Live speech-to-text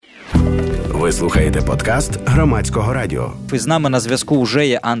Ви слухаєте подкаст Громадського радіо. І з нами на зв'язку вже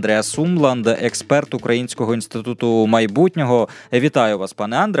є Андреас Умланд, експерт Українського інституту майбутнього. Вітаю вас,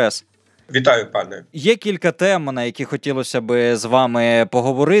 пане Андреас. Вітаю, пане. Є кілька тем, на які хотілося би з вами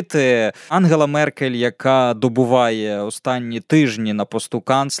поговорити. Ангела Меркель, яка добуває останні тижні на посту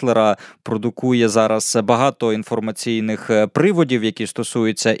канцлера, продукує зараз багато інформаційних приводів, які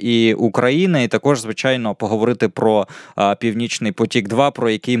стосуються і України, і також, звичайно, поговорити про Північний потік-2, про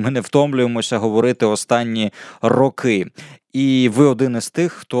який ми не втомлюємося говорити останні роки. І ви один із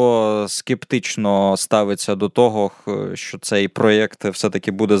тих, хто скептично ставиться до того, що цей проєкт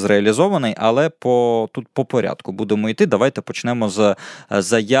все-таки буде зреалізований, але тут по порядку будемо йти. Давайте почнемо з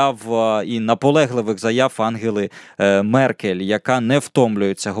заяв і наполегливих заяв Ангели Меркель, яка не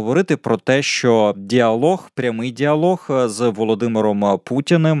втомлюється говорити про те, що прямий діалог з Володимиром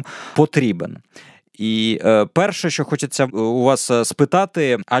Путіним потрібен. І перше, що хочеться у вас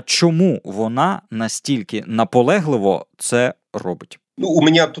спитати, а чому вона настільки наполегливо це робить? У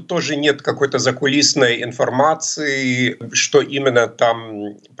меня тут тоже нет какой-то закулисной информации, что именно там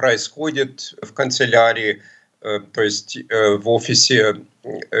происходит в канцелярии, то есть в офисе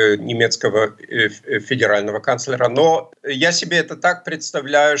немецкого федерального канцлера. Но я себе это так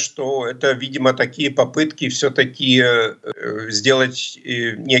представляю, что это, видимо, такие попытки все-таки сделать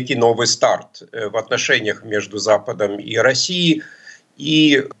некий новый старт в отношениях между Западом и Россией.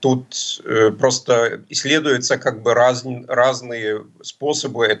 И тут просто исследуются разные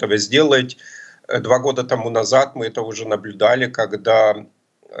способы этого сделать. 2 года тому назад мы это уже наблюдали, когда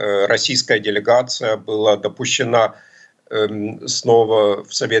российская делегация была допущена снова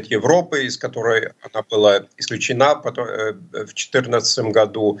в Совет Европы, из которой она была исключена в 2014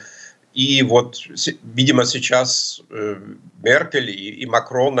 году. И вот, видимо, сейчас Меркель и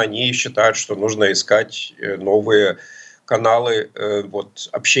Макрон, они считают, что нужно искать новые каналы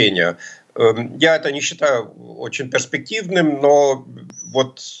общения. Я это не считаю очень перспективным, но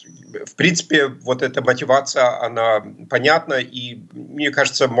в принципе эта мотивация, она понятна, и мне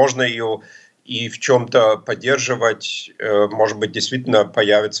кажется, можно ее и в чем-то поддерживать. Может быть, действительно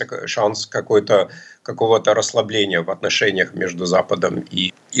появится шанс какого-то расслабления в отношениях между Западом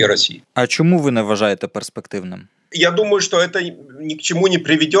и Россией. А чому ви не вважаєте перспективним? Я думаю, что это ни к чему не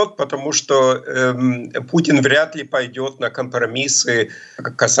приведет, потому что Путин вряд ли пойдет на компромиссы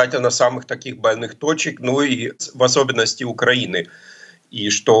касательно самых таких больных точек, и в особенности Украины. И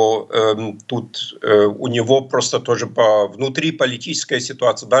что тут у него просто тоже по внутриполитической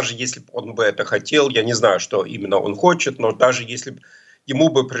ситуации, даже если бы он бы это хотел, я не знаю, что именно он хочет, но даже если бы ему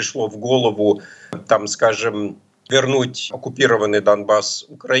бы пришло в голову, скажем, вернуть оккупированный Донбасс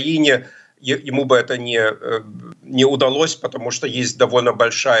Украине, ему бы это не удалось, потому что есть довольно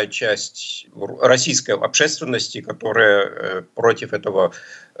большая часть российской общественности, которая против этого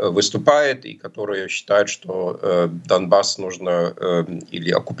выступает и которая считает, что Донбасс нужно,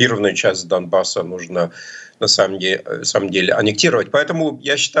 или оккупированную часть Донбасса нужно на самом деле аннектировать. Поэтому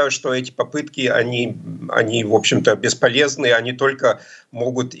я считаю, что эти попытки, они в общем-то, бесполезны, они только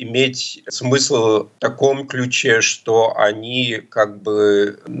могут иметь смысл в таком ключе, что они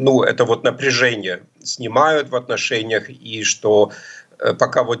это напряжение снимают в отношениях, и что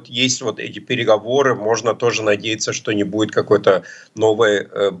пока есть эти переговоры, можно тоже надеяться, что не будет какой-то новой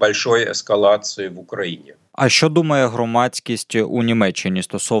большой эскалации в Украине. А що думає громадськість у Німеччині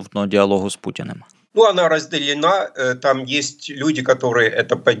стосовно діалогу з Путіним? Она разделена. Там есть люди, которые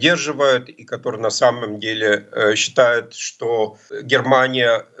это поддерживают и которые на самом деле считают, что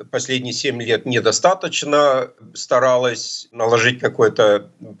Германия последние 7 лет недостаточно старалась наложить какой-то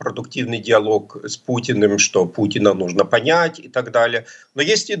продуктивный диалог с Путиным, что Путина нужно понять и так далее. Но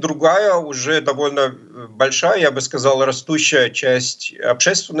есть и другая, уже довольно большая, я бы сказал, растущая часть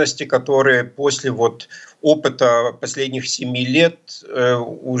общественности, которая после опыта последних 7 лет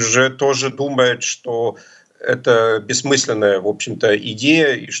уже тоже думает, что это бессмысленная, в общем-то,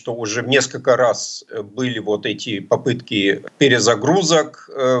 идея, и что уже несколько раз были эти попытки перезагрузок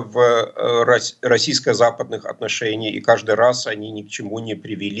в российско-западных отношениях, и каждый раз они ни к чему не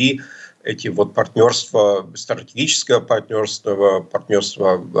привели. Эти партнерства, стратегическое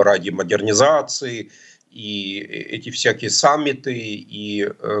партнерство ради модернизации, и эти всякие саммиты, и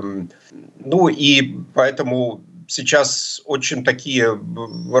поэтому сейчас очень такие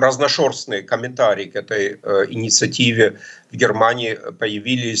разношерстные комментарии к этой инициативе в Германии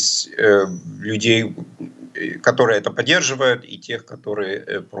появились людей, которые это поддерживают, и тех,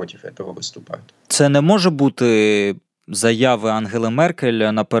 которые против этого выступают. Це не може бути заяви Ангели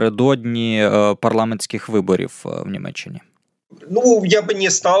Меркель напередодні парламентських виборів в Німеччині? Ну, я бы не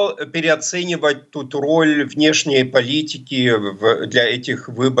стал переоценивать тут роль внешней политики для этих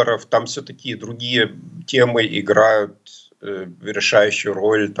выборов. Там все-таки другие темы играют решающую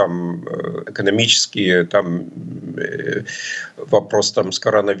роль, там экономические, там вопрос там с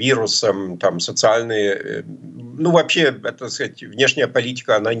коронавирусом, там социальные. Ну, вообще, это, так сказать, внешняя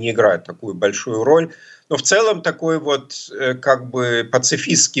политика, она не играет такую большую роль. Но в целом такой вот как бы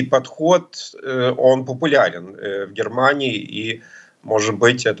пацифистский подход, он популярен в Германии, и, может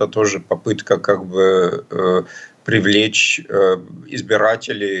быть, это тоже попытка как бы привлечь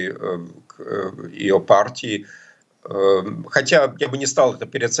избирателей к ее партии. Хотя я бы не стал это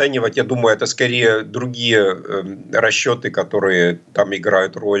переоценивать, я думаю, это скорее другие расчеты, которые там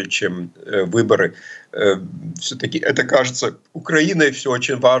играют роль, чем выборы. Все-таки это кажется Украиной все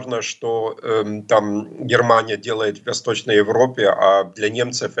очень важно, что там Германия делает в Восточной Европе, а для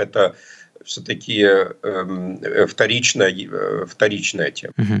немцев это все-таки вторична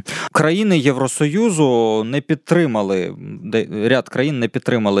тема. Країни Євросоюзу не підтримали, ряд країн не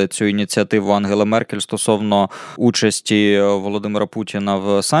підтримали цю ініціативу Ангели Меркель стосовно участі Володимира Путіна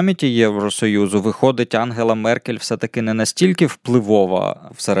в саміті Євросоюзу. Виходить, Ангела Меркель все-таки не настільки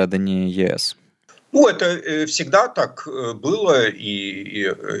впливова всередині ЄС? Ну, это всегда так было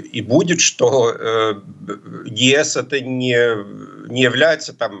и будет, что ЕС это не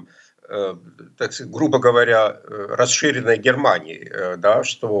является там, так сказать, грубо говоря, расширенной Германией, да,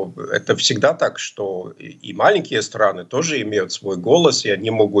 что это всегда так, что и маленькие страны тоже имеют свой голос, и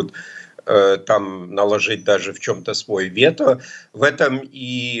они могут там наложить даже в чем-то свой вето. В этом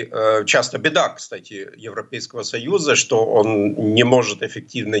и часто беда, кстати, Европейского Союза, что он не может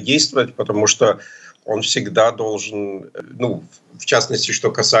эффективно действовать, потому что он всегда должен, ну, в частности,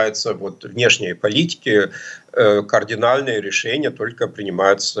 что касается вот внешней политики, кардинальные решения только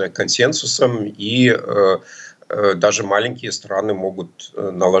принимаются консенсусом, и даже маленькие страны могут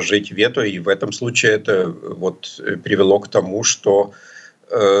наложить вето, и в этом случае это вот привело к тому, что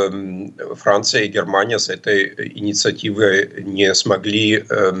Франция и Германия с этой инициативой не смогли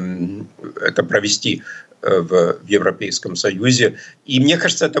это провести в Европейском Союзе. И мне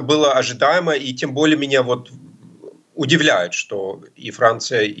кажется, это было ожидаемо, и тем более меня вот удивляет, что и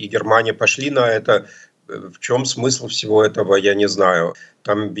Франция, и Германия пошли на это. В чем смысл всего этого, я не знаю.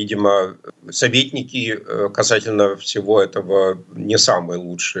 Там, видимо, советники касательно всего этого не самые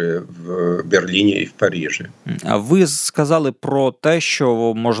лучшие в Берліні і в Парижі. А ви сказали про те,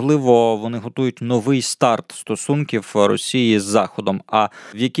 що, можливо, вони готують новий старт стосунків Росії з Заходом. А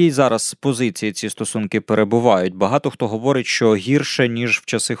в якій зараз позиції ці стосунки перебувають? Багато хто говорить, що гірше, ніж в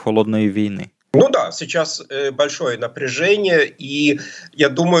часи Холодної війни. Ну да, сейчас большое напряжение, и я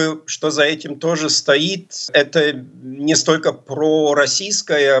думаю, что за этим тоже стоит. Это не столько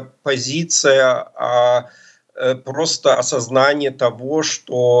пророссийская позиция, а просто осознание того,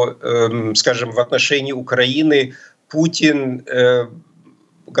 что, скажем, в отношении Украины Путин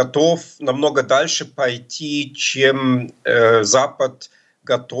готов намного дальше пойти, чем Запад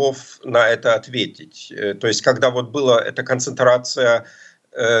готов на это ответить. То есть, когда вот была эта концентрация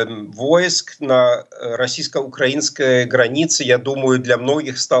войск на российско-украинской границе, я думаю, для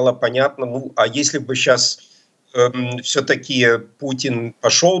многих стало понятно, ну, а если бы сейчас все-таки Путин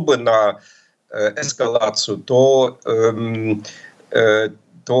пошел бы на эскалацию, то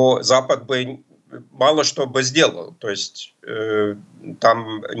Запад бы мало что бы сделал. То есть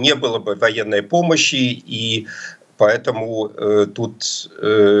там не было бы военной помощи, и поэтому тут,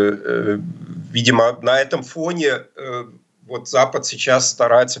 видимо, на этом фоне вот Запад сейчас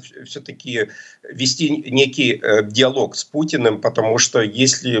старается все-таки вести некий диалог с Путиным, потому что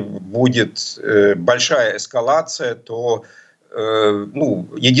если будет большая эскалация, то ну,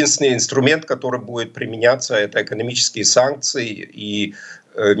 единственный инструмент, который будет применяться, это экономические санкции, и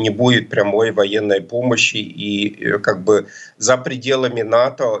не будет прямой военной помощи, и как бы за пределами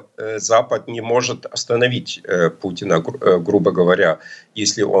НАТО Запад не может остановить Путина, грубо говоря,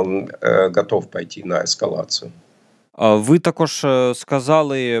 если он готов пойти на эскалацию. Ви також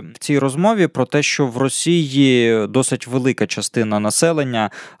сказали в цій розмові про те, що в Росії досить велика частина населення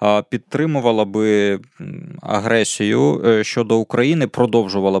підтримувала би агресію щодо України,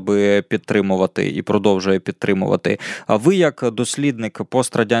 продовжувала би підтримувати і продовжує підтримувати. А ви, як дослідник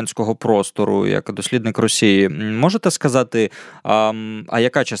пострадянського простору, як дослідник Росії, можете сказати, а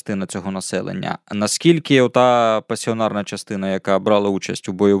яка частина цього населення? Наскільки ота пасіонарна частина, яка брала участь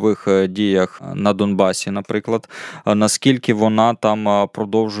у бойових діях на Донбасі, наприклад, наскільки вона там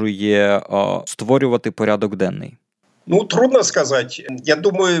продовжує створювати порядок денний? Ну, трудно сказать. Я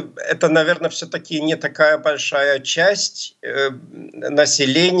думаю, это, наверное, все-таки не такая большая часть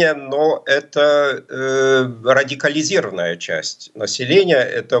населения, но это радикализированная часть населения.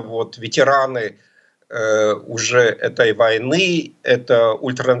 Это вот ветераны уже этой войны, это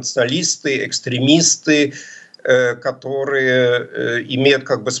ультранационалисты, экстремисты, которые имеют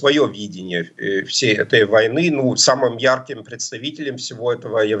как бы свое видение всей этой войны. Ну, самым ярким представителем всего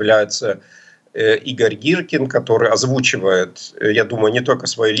этого является Игорь Гиркин, который озвучивает, я думаю, не только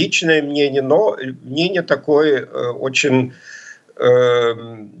свое личное мнение, но мнение такое очень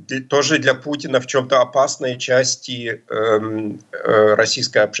тоже для Путина в чем-то опасной части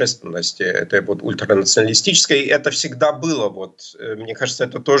российской общественности, этой вот ультранационалистической. И это всегда было. Вот, мне кажется,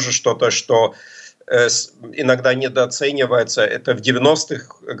 это тоже что-то, что иногда недооценивается. Это в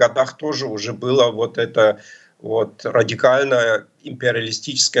 90-х годах тоже уже было вот это вот радикальная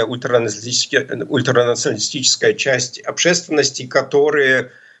империалистическая, ультранационалистическая часть общественности, которые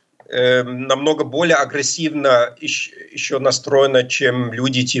намного более агрессивно еще настроена, чем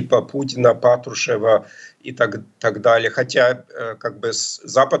люди типа Путина, Патрушева и так далее. Хотя как бы с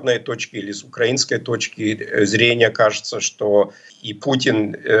западной точки или с украинской точки зрения кажется, что и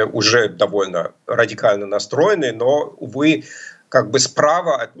Путин уже довольно радикально настроенный, но, увы, как бы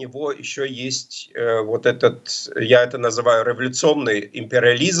справа от него еще есть вот этот, я это называю революционный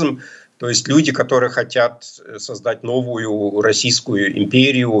империализм, то есть люди, которые хотят создать новую российскую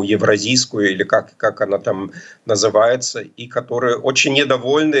империю, евразийскую, или как она там называется, и которые очень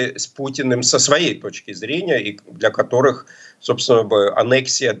недовольны с Путиным со своей точки зрения, и для которых, собственно,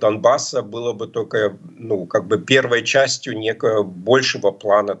 аннексия Донбасса была бы только, ну, как бы первой частью некого большего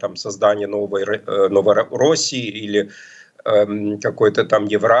плана там, создания новой России или какой-то там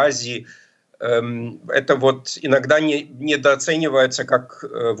Евразии. Это вот иногда недооценивается как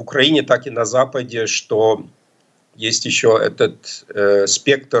в Украине, так и на Западе, что есть еще этот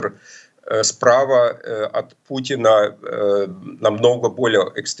спектр справа от Путина намного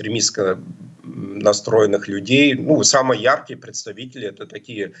более экстремистско настроенных людей. Ну, самые яркие представители — это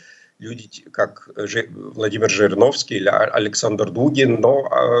такие люди, как Владимир Жириновский или Александр Дугин, но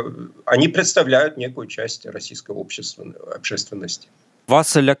они представляют некую часть российского общественности.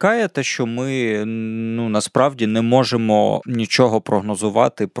 Вас лякає те, що ми, насправді не можемо нічого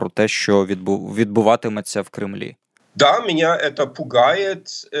прогнозувати про те, що відбуватиметься в Кремлі? Да, меня это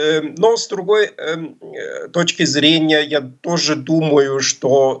пугает, но с другой точки зрения я тоже думаю,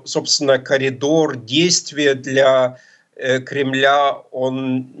 что, собственно, коридор действия для Кремля,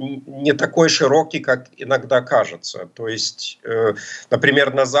 он не такой широкий, как иногда кажется. То есть,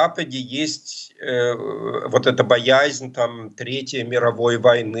 например, на Западе есть вот эта боязнь там, Третьей мировой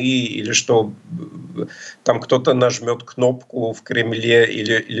войны, или что там кто-то нажмет кнопку в Кремле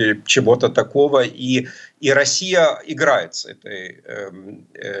или чего-то такого, и Россия играет с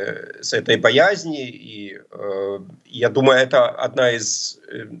этой боязнью, и я думаю, это одна из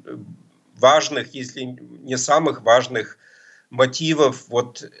важных, если не самых важных мотивов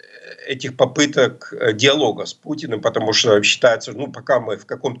вот этих попыток диалога с Путиным, потому что считается, пока мы в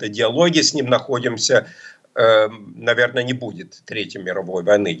каком-то диалоге с ним находимся, наверное, не будет Третьей мировой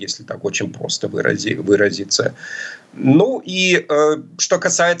войны, если так очень просто выразиться. Ну и что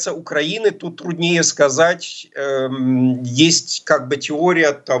касается Украины, тут труднее сказать. Есть как бы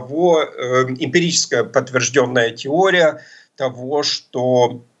теория того, эмпирическая подтвержденная теория того,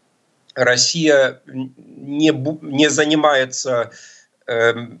 что Россия не занимается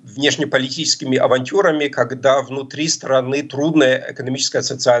внешнеполитическими авантюрами, когда внутри страны трудная экономическая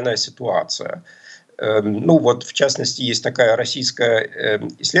социальная ситуация. Ну вот, в частности, есть такая российская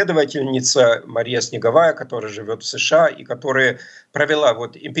исследовательница Мария Снеговая, которая живет в США и которая провела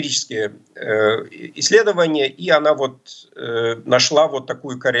вот эмпирические исследования, и она вот нашла вот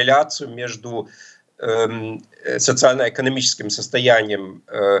такую корреляцию между социально-экономическим состоянием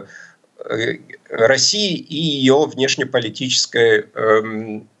России и ее внешнеполитической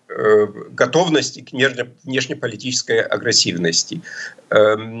готовности к внешнеполитической агрессивности.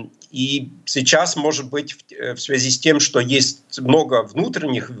 И сейчас, может быть, в связи с тем, что есть много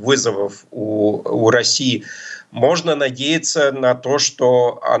внутренних вызовов у России, можно надеяться на то,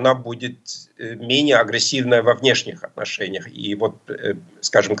 что она будет менее агрессивная во внешних отношениях. И вот,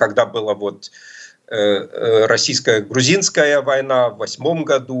 скажем, когда была вот российско-грузинская война в 2008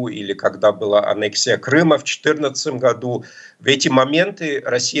 году или когда была аннексия Крыма в 2014 году, в эти моменты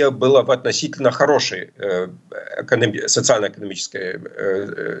Россия была в относительно хорошей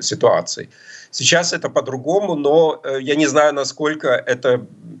социально-экономической ситуации. Сейчас это по-другому, но я не знаю, насколько это,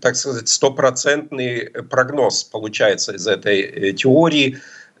 так сказать, стопроцентный прогноз получается из этой теории,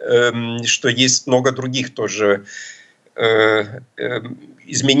 что есть много других тоже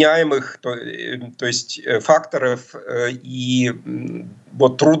изменяемых, то есть факторов, и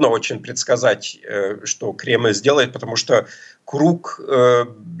вот трудно очень предсказать, что Кремль сделает, потому что круг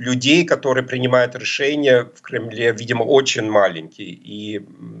людей, которые принимают решения в Кремле, видимо, очень маленький, и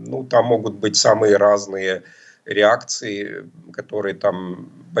там могут быть самые разные реакции, которые там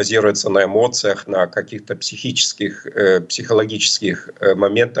базируются на эмоциях, на каких-то психологических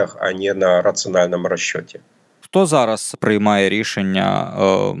моментах, а не на раціональному розчоті. Хто зараз приймає рішення,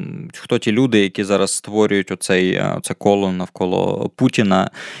 хто ті люди, які зараз створюють оце коло навколо Путіна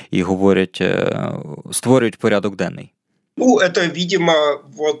і говорять, створюють порядок денний? Это, видимо,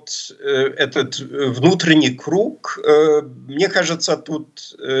 вот этот внутренний круг. Мне кажется,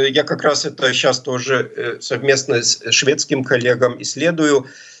 тут я как раз это сейчас тоже совместно с шведским коллегом исследую,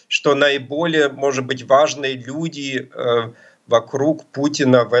 что наиболее, может быть, важные люди вокруг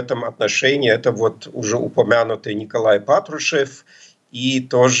Путина в этом отношении. Это вот уже упомянутый Николай Патрушев и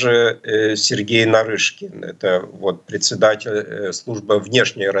тоже Сергей Нарышкин. Это вот председатель службы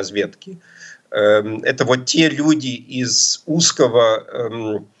внешней разведки. Это вот те люди из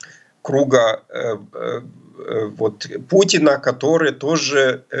узкого круга вот Путина, которые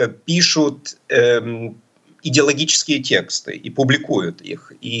тоже пишут идеологические тексты и публикуют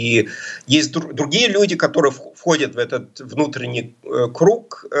их. И есть другие люди, которые входят в этот внутренний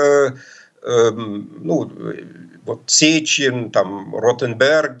круг, вот Сечин, там,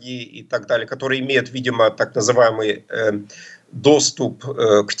 Ротенберги и так далее, которые имеют, видимо, так называемый доступ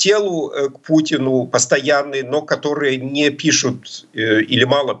к телу, к Путину постоянный, но которые не пишут или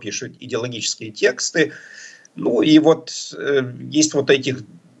мало пишут идеологические тексты. И вот есть вот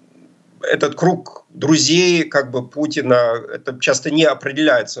этот круг друзей как бы Путина, это часто не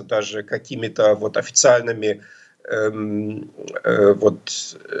определяется даже какими-то вот официальными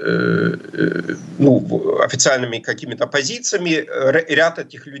официальными какими-то позициями. Ряд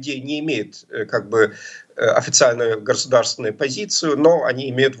этих людей не имеет как бы официальную государственную позицию, но они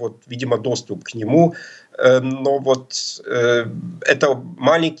имеют, видимо, доступ к нему. Но это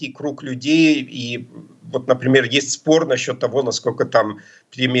маленький круг людей, и например, есть спор насчет того, насколько там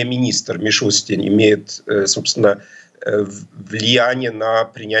премьер-министр Мишустин имеет, собственно, влияние на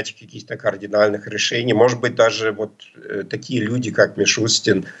принятие каких-то кардинальных решений. Может быть, даже такие люди, как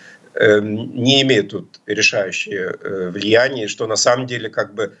Мишустин, не имеют тут решающее влияние, что на самом деле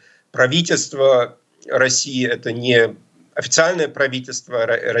как бы правительство России — это не официальное правительство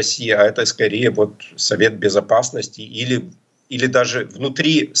России, а это скорее Совет Безопасности или даже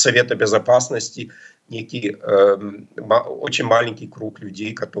внутри Совета Безопасности некий очень маленький круг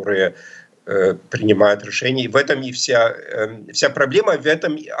людей, которые принимают решения. И в этом и вся проблема. В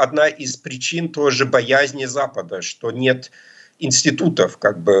этом одна из причин тоже боязни Запада, что нет институтов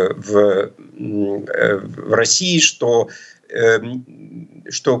как бы в России, что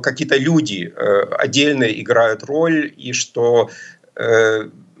какие-то люди отдельно играют роль, и что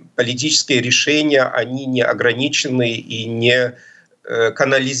политические решения, они не ограничены и не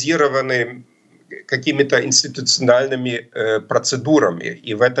канализированы какими-то институциональными процедурами.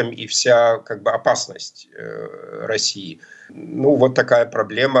 И в этом и вся как бы опасность России. Вот такая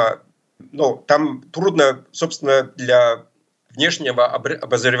проблема. Там трудно, собственно, для внешнего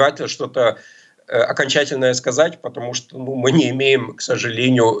обозревателя что-то окончательное сказать, потому что мы не имеем, к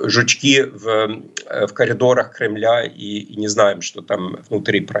сожалению, жучки в коридорах Кремля и не знаем, что там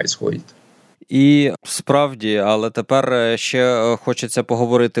внутри происходит. І справді, але тепер ще хочеться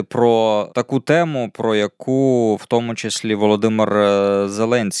поговорити про таку тему, про яку в тому числі Володимир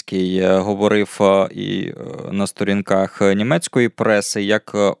Зеленський говорив і на сторінках німецької преси,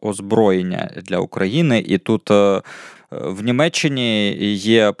 як озброєння для України. І тут в Німеччині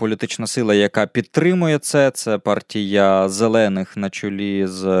є політична сила, яка підтримує це. Це партія Зелених на чолі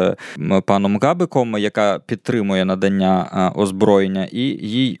з паном Габиком, яка підтримує надання озброєння, і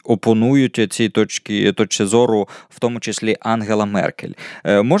їй опонують цій точці зору, в тому числі Ангела Меркель.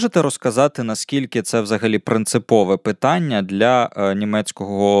 Можете розказати, наскільки це взагалі принципове питання для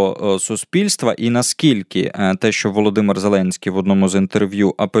німецького суспільства, і наскільки те, що Володимир Зеленський в одному з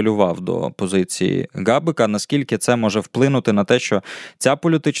інтерв'ю апелював до позиції Габика, наскільки це може вплинути на те, що ця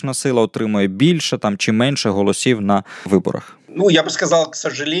політична сила отримує більше чи менше голосів на виборах? Я бы сказал, к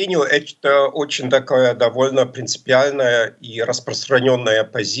сожалению, это очень такая довольно принципиальная и распространенная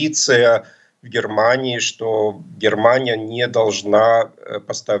позиция в Германии, что Германия не должна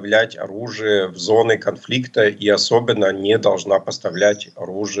поставлять оружие в зоны конфликта и особенно не должна поставлять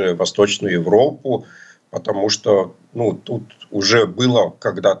оружие в Восточную Европу, потому что тут уже было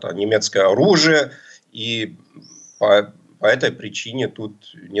когда-то немецкое оружие, и по этой причине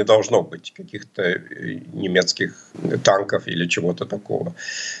тут не должно быть каких-то немецких танков или чего-то такого.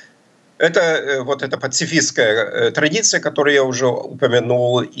 Это вот эта пацифистская традиция, которую я уже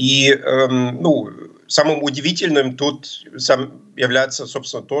упомянул. И самым удивительным тут является,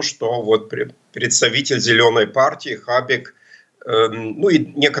 собственно, то, что вот представитель Зеленой партии Хабек,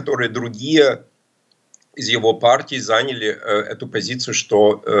 и некоторые другие из его партии заняли эту позицию,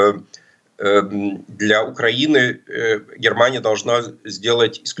 что для Украины Германия должна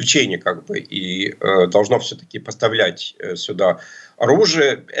сделать исключение, и должна все-таки поставлять сюда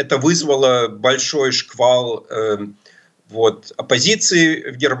оружие. Это вызвало большой шквал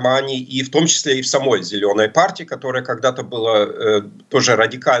оппозиции в Германии, и в том числе и в самой Зеленой партии, которая когда-то была тоже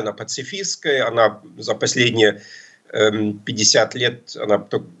радикально пацифистской. Она за последние 50 лет,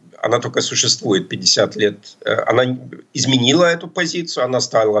 она только существует 50 лет, она изменила эту позицию, она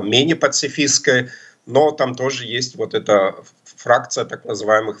стала менее пацифистской, но там тоже есть вот эта фракция так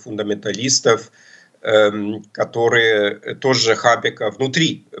называемых фундаменталистов, которые тоже Хабека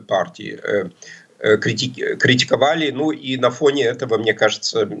внутри партии критиковали. И на фоне этого, мне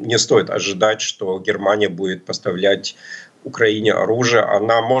кажется, не стоит ожидать, что Германия будет поставлять Украине оружие.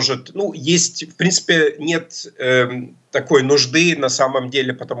 Она может... есть, в принципе, нет такой нужды на самом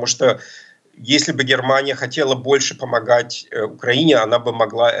деле, потому что если бы Германия хотела больше помогать Украине, она бы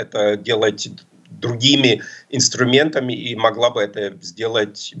могла это делать другими инструментами и могла бы это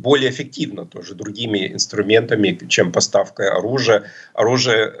сделать более эффективно тоже другими инструментами, чем поставкой оружия.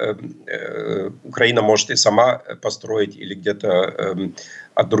 Оружие Украина может и сама построить или где-то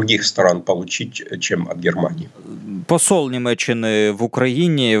от других стран получить, чем от Германії. Посол Німеччини в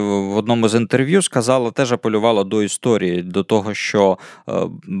Україні в одному з інтерв'ю сказала, теж апелювала до історії, до того, що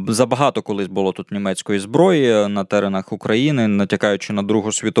забагато колись було тут німецької зброї на теренах України, натякаючи на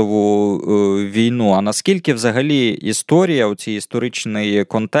Другу світову війну. А наскільки взагалі історія, оцей історичний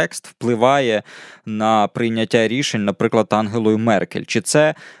контекст впливає на прийняття рішень, наприклад, Ангелою Меркель?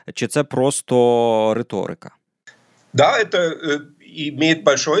 Чи це просто риторика? Да, это имеет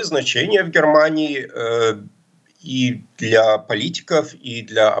большое значение в Германии и для политиков, и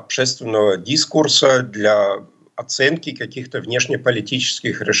для общественного дискурса, для оценки каких-то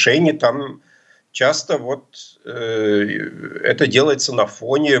внешнеполитических решений. Там часто это делается на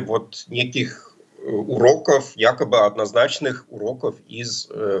фоне неких уроков, якобы однозначных уроков из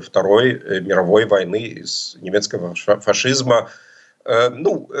Второй мировой войны, из немецкого фашизма.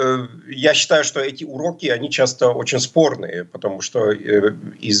 Я считаю, что эти уроки, они часто очень спорные, потому что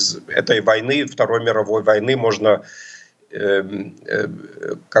из этой войны, Второй мировой войны, можно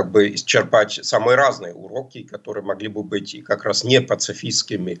исчерпать самые разные уроки, которые могли бы быть и как раз не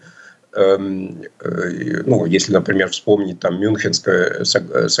пацифистскими. Если, например, вспомнить там Мюнхенское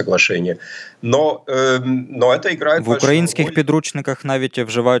соглашение. Но это играет в українських підручниках навіть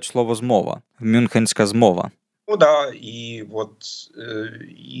вживають слово «змова», «мюнхенська змова». Да, и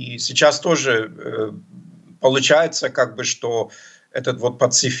сейчас тоже получается, что этот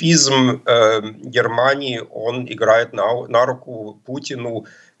пацифизм Германии, он играет на руку Путину,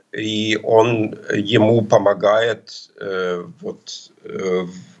 и он ему помогает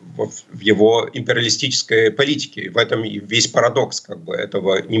в его империалистической политике. В этом и весь парадокс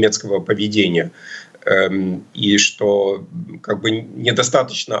этого немецкого поведения. И что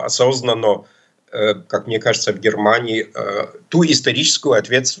недостаточно осознанно, как мне кажется, в Германии ту историческую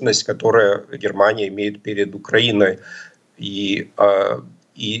ответственность, которую Германия имеет перед Украиной,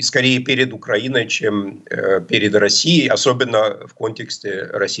 и скорее перед Украиной, чем перед Россией, особенно в контексте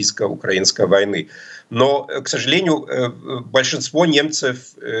российско-украинской войны. Но, к сожалению, большинство немцев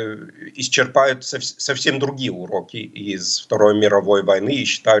исчерпают совсем другие уроки из Второй мировой войны и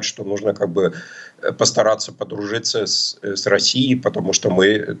считают, что нужно постараться подружиться с Россией, потому что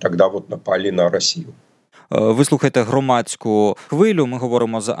мы тогда напали на Росію. Ви слухаєте громадську хвилю. Ми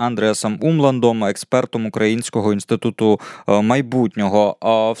говоримо з Андреасом Умландом, експертом Українського, інституту майбутнього.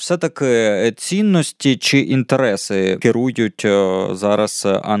 Все-таки цінності чи інтереси керують зараз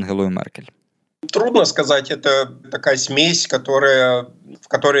Ангелою Меркель? Трудно сказать, это такая смесь, в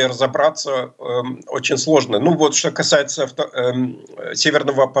которой разобраться очень сложно. Что касается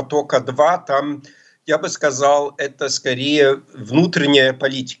Северного потока-2, там, я бы сказал, это скорее внутренняя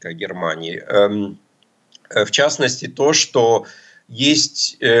политика Германии. В частности, то, что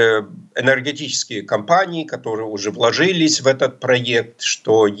есть энергетические компании, которые уже вложились в этот проект,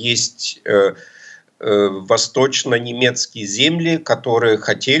 что есть восточно-немецкие земли, которые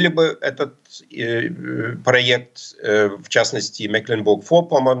хотели бы этот проект, в частности,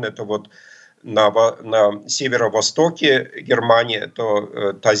 Мекленбург-Форпоммерн, это на северо-востоке Германии.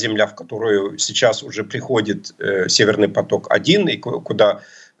 Это та земля, в которую сейчас уже приходит Северный поток-1, и куда,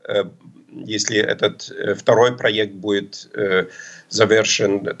 если этот второй проект будет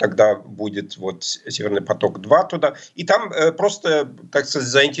завершен, тогда будет вот Северный поток-2 туда. И там просто, так сказать,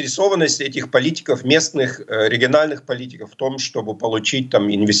 заинтересованность этих политиков, местных, региональных политиков в том, чтобы получить там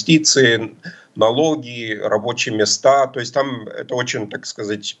инвестиции, налоги, рабочие места. То есть там это очень, так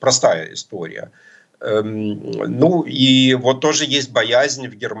сказать, простая история. Ну и вот тоже есть боязнь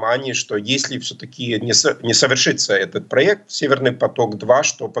в Германии, что если все-таки не совершится этот проект «Северный поток-2»,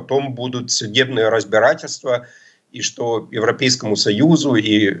 что потом будут судебные разбирательства, и что Европейскому Союзу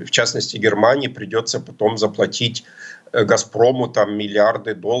и, в частности, Германии придется потом заплатить «Газпрому» там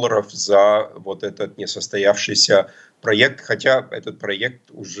миллиарды долларов за вот этот несостоявшийся проект, хотя этот проект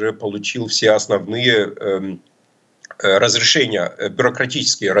уже получил все основные разрешения,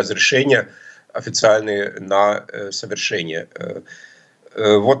 бюрократические разрешения официальные на совершение.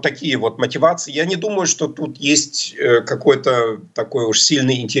 Вот такие вот мотивации. Я не думаю, что тут есть какой-то такой уж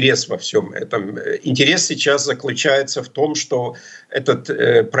сильный интерес во всем этом. Интерес сейчас заключается в том, что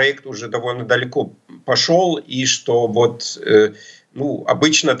этот проект уже довольно далеко пошел, и что вот, ну,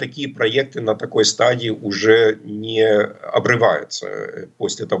 обычно такие проекты на такой стадии уже не обрываются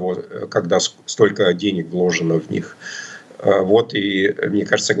после того, когда столько денег вложено в них. Вот и, мне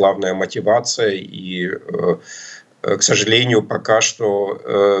кажется, главная мотивация, и к сожалению, поки що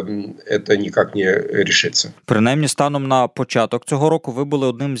це ніяк не рішиться. Принаймні, станом на початок цього року ви були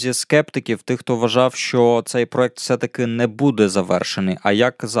одним зі скептиків, тих, хто вважав, що цей проект все-таки не буде завершений. А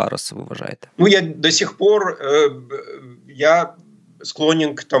як зараз ви вважаєте? Ну, я до сих пор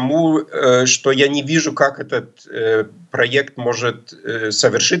склонен к тому, что я не вижу, как этот проект может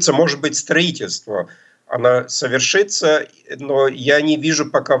совершиться. Может быть, строительство она совершится, но я не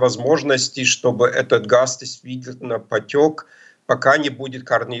вижу пока возможности, чтобы этот газ действительно потек, пока не будет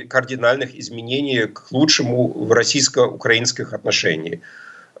кардинальных изменений к лучшему в российско-украинских отношениях.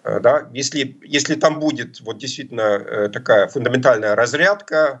 Да? Если там будет вот действительно такая фундаментальная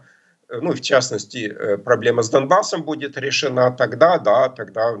разрядка, ну, в частности, проблема с Донбассом будет решена,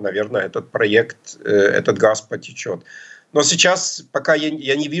 тогда, наверное, этот проект, этот газ потечет. Но сейчас пока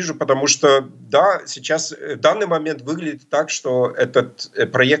я не вижу, потому что, да, сейчас в данный момент выглядит так, что этот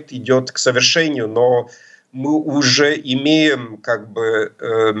проект идет к совершению, но мы уже имеем как бы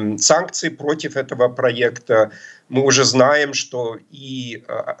санкции против этого проекта. Мы уже знаем, что и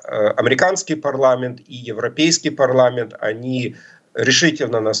американский парламент, и европейский парламент, они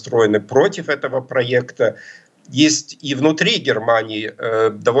решительно настроены против этого проекта. Есть и внутри Германии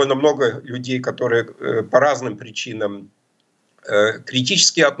довольно много людей, которые по разным причинам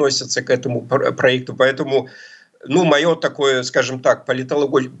критически относятся к этому проекту. Поэтому, ну, мое такое, скажем так,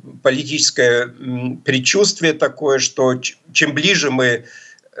 политическое предчувствие такое, что чем ближе мы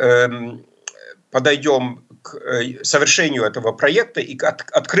подойдем к совершению этого проекта и к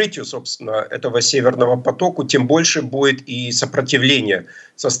открытию, собственно, этого Северного потока, тем больше будет и сопротивление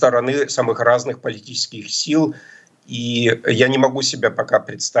со стороны самых разных политических сил. И я не могу себе пока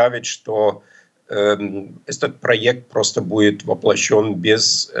представить, что этот проект просто будет воплощен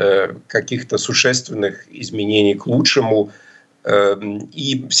без каких-то существенных изменений к лучшему.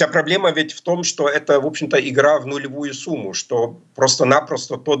 И вся проблема ведь в том, что это, в общем-то, игра в нулевую сумму, что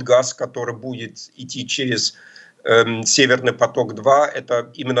просто-напросто тот газ, который будет идти через Северный поток-2, это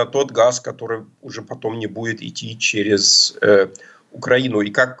именно тот газ, который уже потом не будет идти через Украину.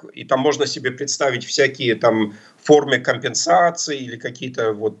 И там можно себе представить всякие там формы компенсации или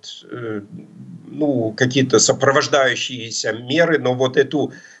какие-то вот, ну, какие-то сопровождающиеся меры, но вот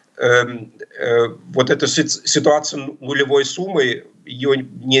эту ситуацию нулевой суммы ее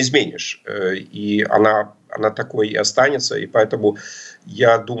не изменишь, и она такой и останется, и поэтому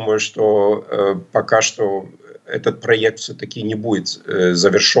я думаю, что пока что этот проект все-таки не будет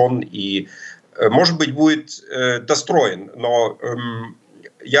завершен и, может быть, будет достроен, но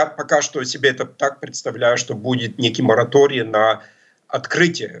я пока что себе это так представляю, что будет некий мораторий на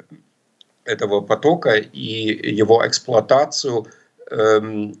открытие этого потока и его эксплуатацию,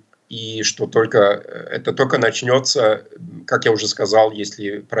 и что это только начнется, как я уже сказал,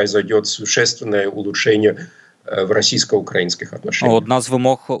 если произойдет существенное улучшение в російсько-українських отношениях. Одна з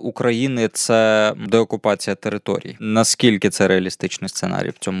вимог України – це деокупація територій. Наскільки це реалістичний сценарій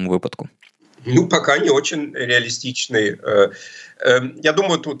в цьому випадку? Ну, пока не очень реалистичный. Я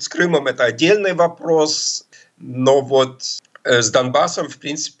думаю, тут с Крымом это отдельный вопрос, но вот с Донбассом, в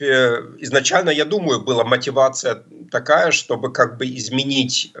принципе, изначально, я думаю, была мотивация такая, чтобы как бы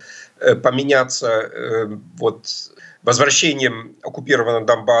изменить, поменяться вот возвращением оккупированного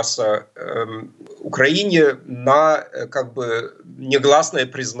Донбасса Украине на как бы негласное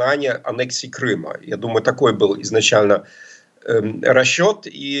признание аннексии Крыма. Я думаю, такой был изначально расчет,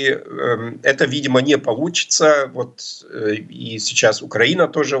 и это, видимо, не получится. Вот, и сейчас Украина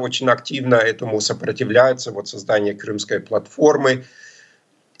тоже очень активно этому сопротивляется, вот создание крымской платформы.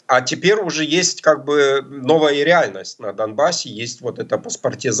 А теперь уже есть как бы новая реальность на Донбассе, есть вот эта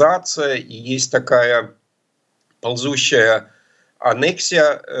паспортизация, и есть такая ползущая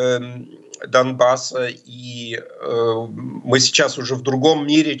аннексия Донбасса, и мы сейчас уже в другом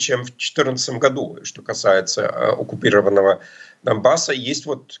мире, чем в 2014 году, что касается оккупированного Донбасса. Есть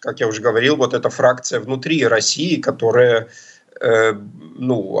вот, как я уже говорил, вот эта фракция внутри России, которая,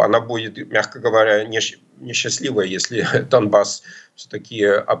 она будет, мягко говоря, несчастливой, если Донбасс все-таки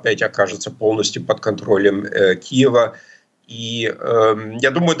опять окажется полностью под контролем Киева. И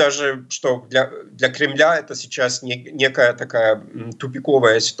я думаю даже, что для Кремля это сейчас некая такая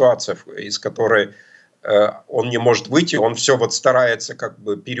тупиковая ситуация, из которой он не может выйти. Он все вот старается как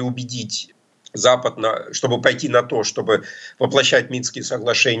бы переубедить Запад, чтобы пойти на то, чтобы воплощать Минские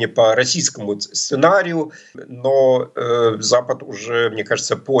соглашения по российскому сценарию. Но Запад уже, мне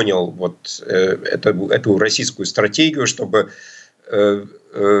кажется, понял вот эту российскую стратегию, чтобы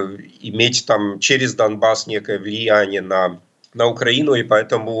иметь там через Донбасс некое влияние на Украину, и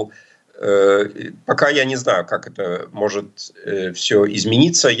поэтому пока я не знаю, как это может все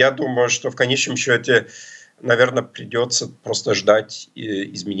измениться. Я думаю, что в конечном счете, наверное, придется просто ждать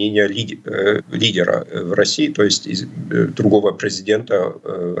изменения лидера в России, то есть другого президента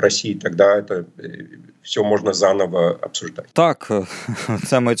России. Тогда это все можна заново обсуждати. Так,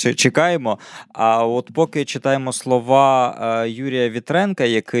 це ми чекаємо. А от поки читаємо слова Юрія Вітренка,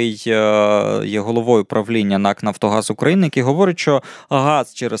 який є головою правління НАК «Нафтогаз України», який говорить, що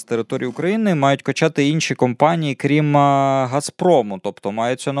газ через територію України мають качати інші компанії, крім «Газпрому». Тобто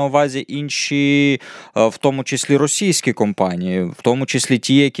маються на увазі інші, в тому числі російські компанії, в тому числі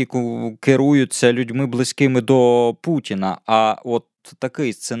ті, які керуються людьми близькими до Путіна. А от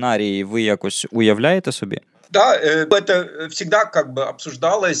такий сценарій ви якось уявляєте собі? Да, это всегда как бы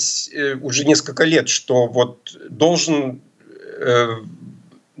обсуждалось уже несколько лет, что вот должен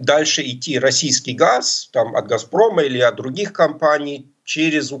дальше идти российский газ там, от «Газпрома» или от других компаний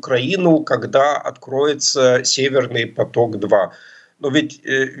через Украину, когда откроется «Северный поток-2». Но ведь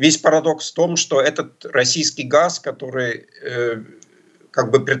весь парадокс в том, что этот российский газ, который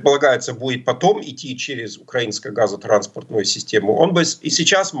как бы предполагается, будет потом идти через украинскую газотранспортную систему, он бы и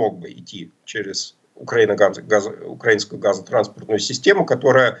сейчас мог бы идти через украинскую газотранспортную систему,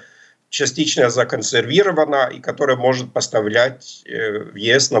 которая частично законсервирована и которая может поставлять в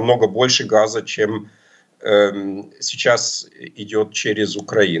ЕС намного больше газа, чем сейчас идет через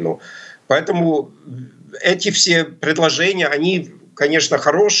Украину. Поэтому эти все предложения, они, конечно,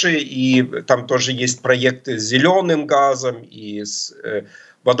 хорошие, и там тоже есть проекты с зеленым газом, и с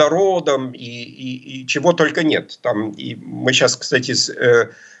водородом, и чего только нет. Там, и мы сейчас, кстати, с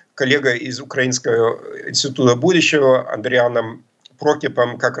коллегой из Украинского института будущего Андреасом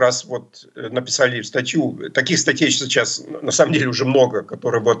Прокипом как раз вот написали статью. Таких статей сейчас на самом деле уже много,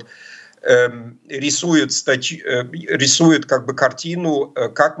 которые вот рисуют как бы картину,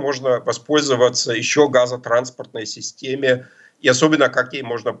 как можно воспользоваться еще газотранспортной системе, и особенно как ей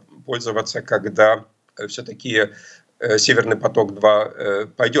можно пользоваться, когда все-таки «Северный поток-2»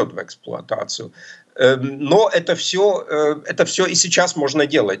 пойдет в эксплуатацию. Но это все и сейчас можно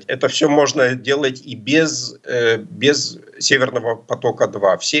делать. Это все можно делать и без «Северного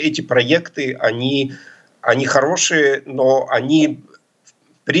потока-2». Все эти проекты, они хорошие, но они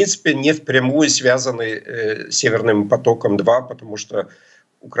в принципе не впрямую связаны с «Северным потоком-2», потому что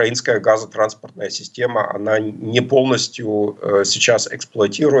украинская газотранспортная система, она не полностью сейчас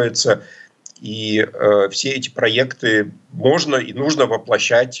эксплуатируется, и все эти проекты можно и нужно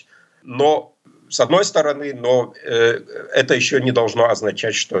воплощать, но с одной стороны, но это еще не должно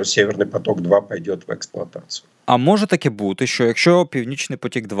означать, что «Северный поток-2» пойдет в експлуатацію. А може таке бути, що якщо «Північний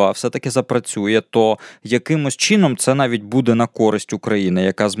потік-2» все-таки запрацює, то якимось чином це навіть буде на користь України,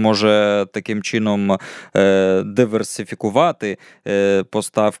 яка зможе таким чином диверсифікувати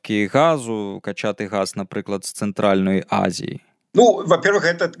поставки газу, качати газ, наприклад, з Центральної Азії? Ну, во-первых,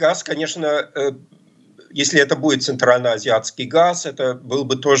 этот газ, конечно, если это будет центральноазиатский газ, это был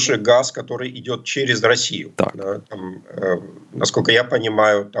бы тоже газ, который идет через Россию. Да, там, насколько я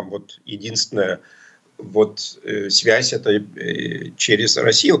понимаю, там вот единственное связь это через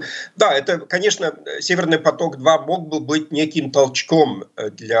Россию. Да, это, конечно, Северный поток-2 мог бы быть неким толчком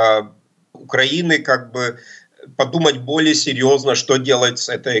для Украины, как бы подумать более серьезно, что делать с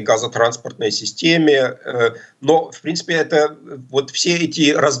этой газотранспортной системе. Но, в принципе, это все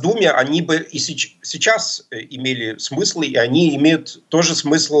эти раздумья, они бы и сейчас имели смысл, и они имеют тоже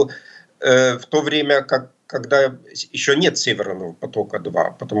смысл в то время, когда еще нет Северного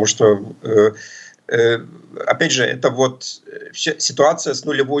потока-2. Потому что, опять же, это ситуация с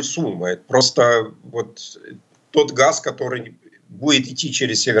нулевой суммой. Просто тот газ, который будет идти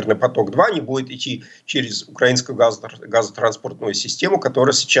через Северный поток-2, не будет идти через украинскую газотранспортную систему,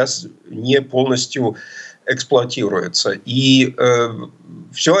 которая сейчас не полностью эксплуатируется. И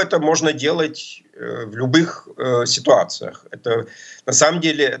все это можно делать в любых ситуациях. Это, на самом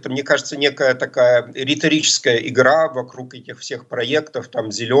деле, это, мне кажется, некая такая риторическая игра вокруг этих всех проектов.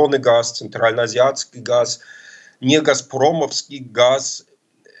 Там зеленый газ, центральноазиатский газ, не газпромовский газ.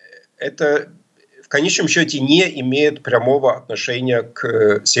 Это в конечном счете не имеет прямого отношения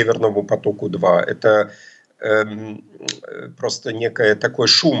к Северному потоку-2. Это просто некий такой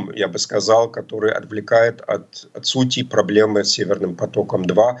шум, я бы сказал, который отвлекает от сути проблемы с Северным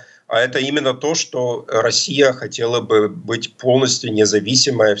потоком-2. А это именно то, что Россия хотела бы быть полностью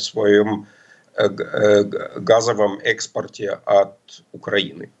независимой в своем газовом експорті від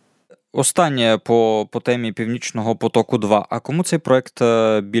України. Останнє по темі Північного потоку-2. А кому цей проект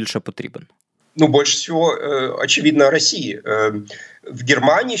більше потрібен? Больше всего, очевидно, России. В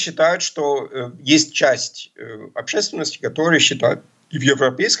Германии считают, что есть часть общественности, которая считает, и в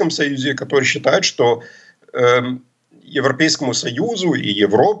Европейском Союзе, которые считают, что Европейскому Союзу, и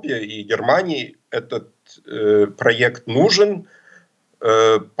Европе, и Германии этот проект нужен,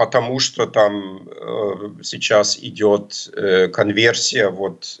 потому что там сейчас идет конверсия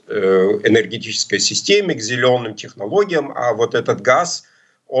энергетической системы к зеленым технологиям, а этот газ,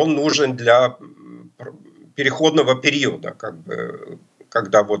 он нужен для переходного периода,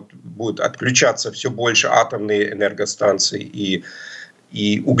 когда будет отключаться все больше атомные энергостанции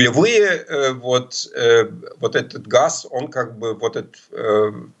и углевые. Этот газ, он этот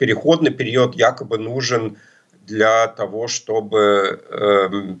переходный период якобы нужен для того, чтобы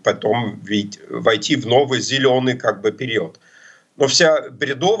потом войти в новый зеленый период. Но вся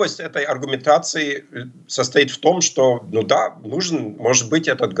бредовость этой аргументации состоит в том, что, нужен, может быть,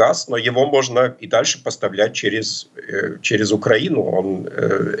 этот газ, но его можно и дальше поставлять через Украину.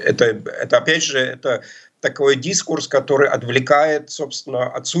 Это, опять же, это такой дискурс, который отвлекает, собственно,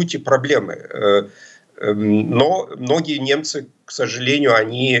 от сути проблемы. Но многие немцы, к сожалению,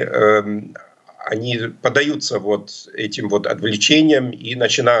 они поддаются этим отвлечениям и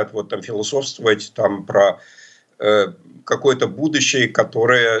начинают философствовать про какое-то будущее,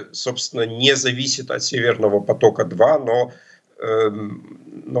 которое, собственно, не зависит от Северного потока-2,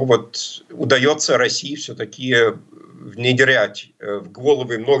 но удается России все-таки внедрять в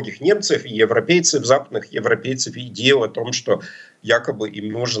головы многих немцев и европейцев, западных европейцев, идею о том, что якобы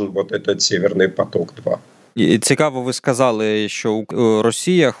им нужен этот Северный поток-2. І цікаво, ви сказали, що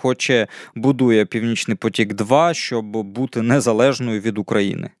Росія будує Північний потік-2, щоб бути незалежною від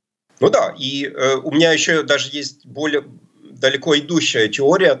України. Да, и у меня еще даже есть более далеко идущая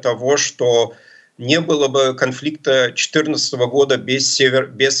теория того, что не было бы конфликта 2014 года без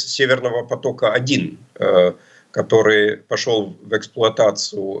Северного потока-1, который пошел в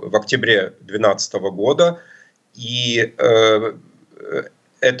эксплуатацию в октябре 2012 года. И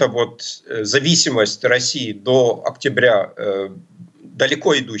эта зависимость России до октября,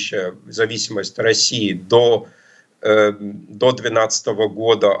 далеко идущая зависимость России до 2012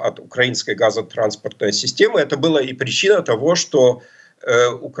 года от украинской газотранспортной системы, это была и причина того, что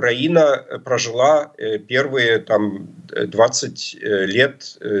Украина прожила первые 20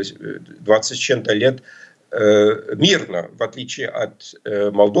 лет, 20 с чем-то лет мирно, в отличие от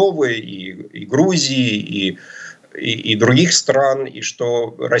Молдовы и Грузии и других стран, и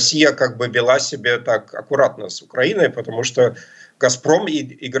что Россия вела себя так аккуратно с Украиной, потому что «Газпром»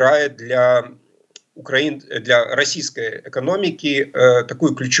 играет для российской экономики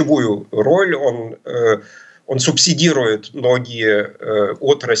такую ключевую роль. Он субсидирует многие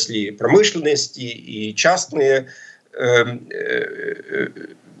отрасли промышленности и частных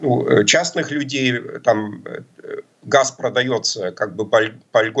людей. Там газ продается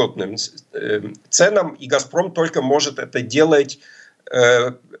по льготным ценам, и «Газпром» только может это делать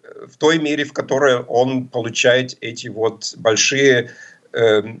в той мере, в которой он получает эти большие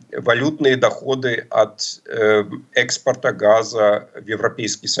валютные доходы от экспорта газа в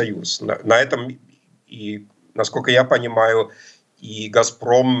Европейский Союз. На этом, и, насколько я понимаю, и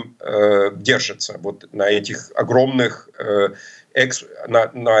 «Газпром» держатся вот на этих огромных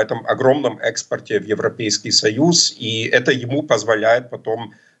на этом огромном экспорте в Европейский Союз, и это ему позволяет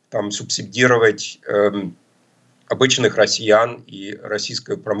потом там субсидировать обычных россиян и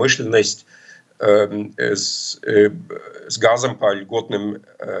российскую промышленность с газом по льготным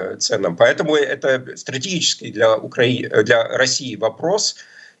ценам. Поэтому это стратегический для России вопрос.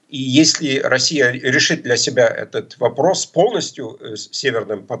 И если Россия решит для себя этот вопрос полностью с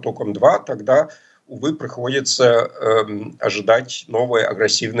Северным потоком-2, тогда, увы, приходится ожидать новой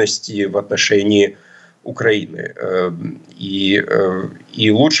агрессивности в отношении Украины. И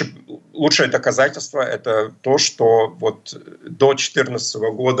лучшее доказательство – это то, что вот до 2014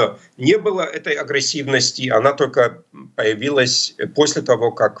 года не было этой агрессивности, она только появилась после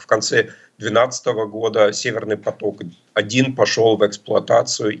того, как в конце 2012 года Северный поток-1 пошел в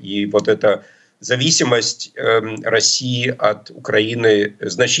эксплуатацию, и вот эта зависимость России от Украины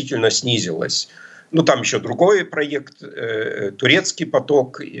значительно снизилась. Ну, там еще другой проект, турецкий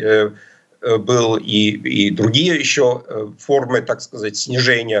поток, был и другие еще формы, так сказать,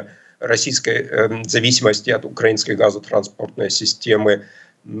 снижения российской зависимости от украинской газотранспортной системы.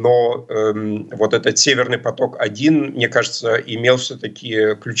 Но вот этот Северный поток-1, мне кажется, имел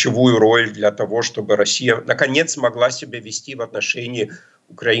все-таки ключевую роль для того, чтобы Россия наконец могла себя вести в отношении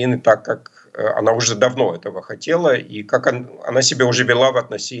Украины так, как она уже давно этого хотела, и как она себя уже вела в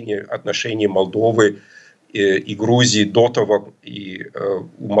отношении Молдовы и Грузии до того, и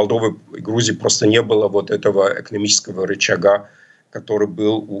у Молдовы и Грузии просто не было вот этого экономического рычага, который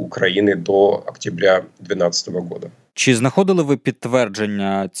был у України до октября 2012 года. Чи знаходили ви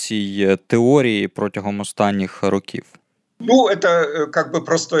підтвердження цій теорії протягом останніх років? Ну, это как бы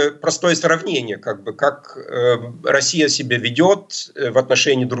простое сравнение, как Россия себя ведет в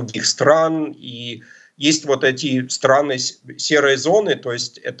отношении других стран, и есть вот эти страны серой зоны, то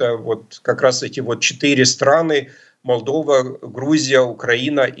есть это вот как раз эти вот 4 страны: Молдова, Грузия,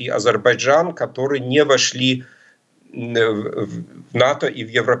 Украина и Азербайджан, которые не вошли в НАТО и в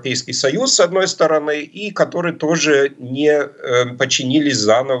Европейский Союз, с одной стороны, и которые тоже не подчинились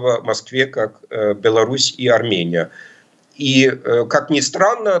заново Москве, как Беларусь и Армения. И, как ни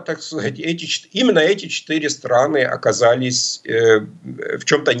странно, так сказать, именно эти 4 страны оказались в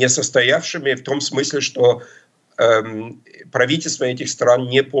чем-то несостоявшими, в том смысле, что правительство этих стран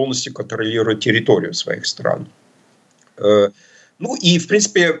не полностью контролирует территорию своих стран. Ну и, в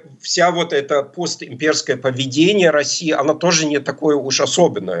принципе, вся вот это постимперское поведение России, оно тоже не такое уж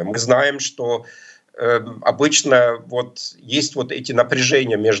особенное. Мы знаем, что обычно вот есть вот эти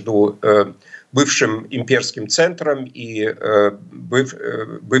напряжения между бывшим имперским центром и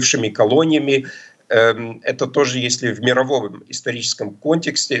бывшими колониями. Это тоже, если в мировом историческом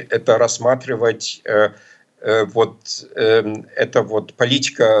контексте, это рассматривать это вот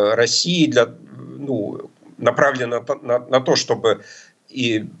политика России направлена на то, чтобы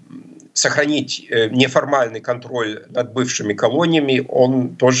и сохранить неформальный контроль над бывшими колониями,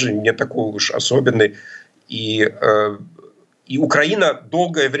 он тоже не такой уж особенный. И Украина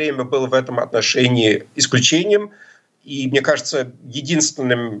долгое время была в этом отношении исключением. И, мне кажется,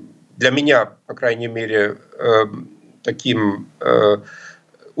 единственным для меня, по крайней мере, таким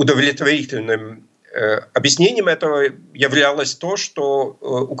удовлетворительным объяснением этого являлось то, что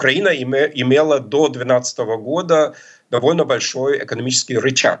Украина имела до 2012 года довольно большой экономический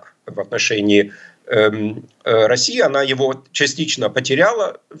рычаг в отношении России. Она его частично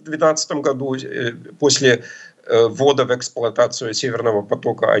потеряла в 2012 году после ввода в эксплуатацию Северного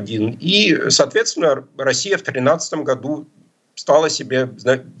потока-1. И, соответственно, Россия в 2013 году стала себе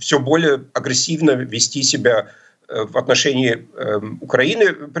все более агрессивно вести себя в отношении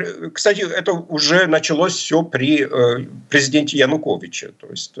Украины. Кстати, это уже началось все при президенте Януковиче. То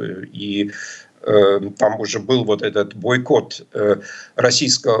есть, и там уже был вот этот бойкот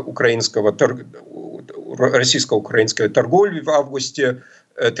российско-украинской торговли в августе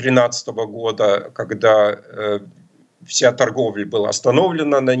 2013 года, когда вся торговля была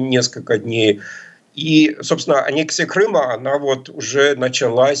остановлена на несколько дней. И, собственно, аннексия Крыма, она вот уже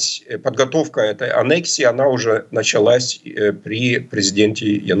началась, подготовка этой аннексии, она уже началась при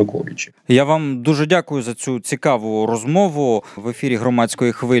президенті Януковичі. Я вам дуже дякую за цю цікаву розмову. В ефірі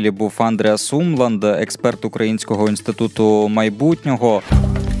 «Громадської хвилі» був Андреас Умланд, експерт Українського інституту майбутнього.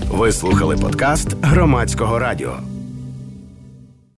 Ви слухали подкаст «Громадського радіо».